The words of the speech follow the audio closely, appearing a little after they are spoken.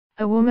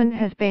A woman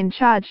has been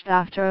charged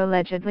after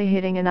allegedly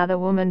hitting another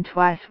woman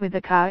twice with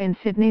a car in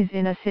Sydney's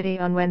inner city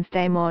on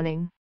Wednesday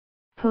morning.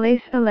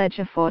 Police allege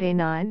a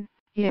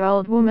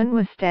 49-year-old woman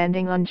was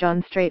standing on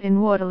John Street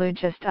in Waterloo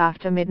just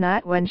after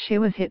midnight when she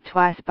was hit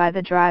twice by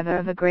the driver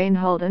of a green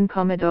Holden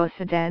Commodore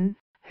sedan,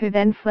 who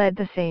then fled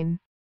the scene.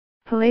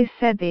 Police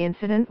said the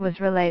incident was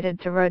related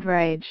to road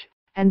rage,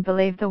 and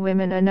believe the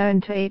women are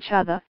known to each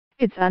other.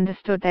 It's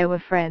understood they were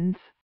friends.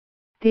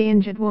 The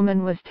injured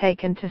woman was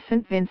taken to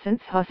St.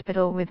 Vincent's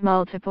Hospital with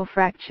multiple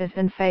fractures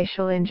and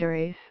facial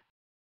injuries.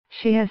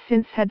 She has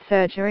since had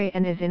surgery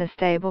and is in a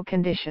stable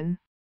condition.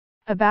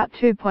 About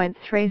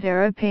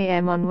 2:30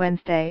 p.m. on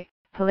Wednesday,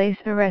 police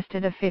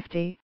arrested a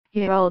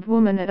 50-year-old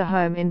woman at a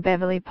home in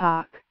Beverley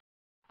Park.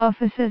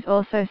 Officers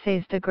also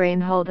seized a green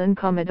Holden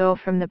Commodore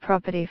from the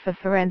property for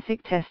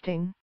forensic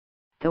testing.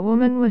 The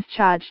woman was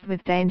charged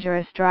with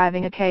dangerous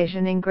driving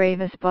occasioning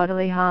grievous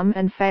bodily harm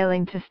and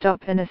failing to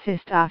stop and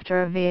assist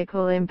after a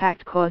vehicle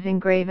impact causing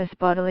grievous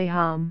bodily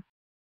harm.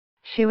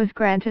 She was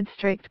granted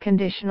strict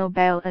conditional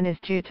bail and is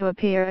due to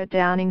appear at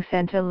Downing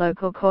Centre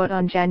Local Court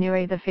on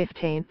January the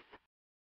 15th.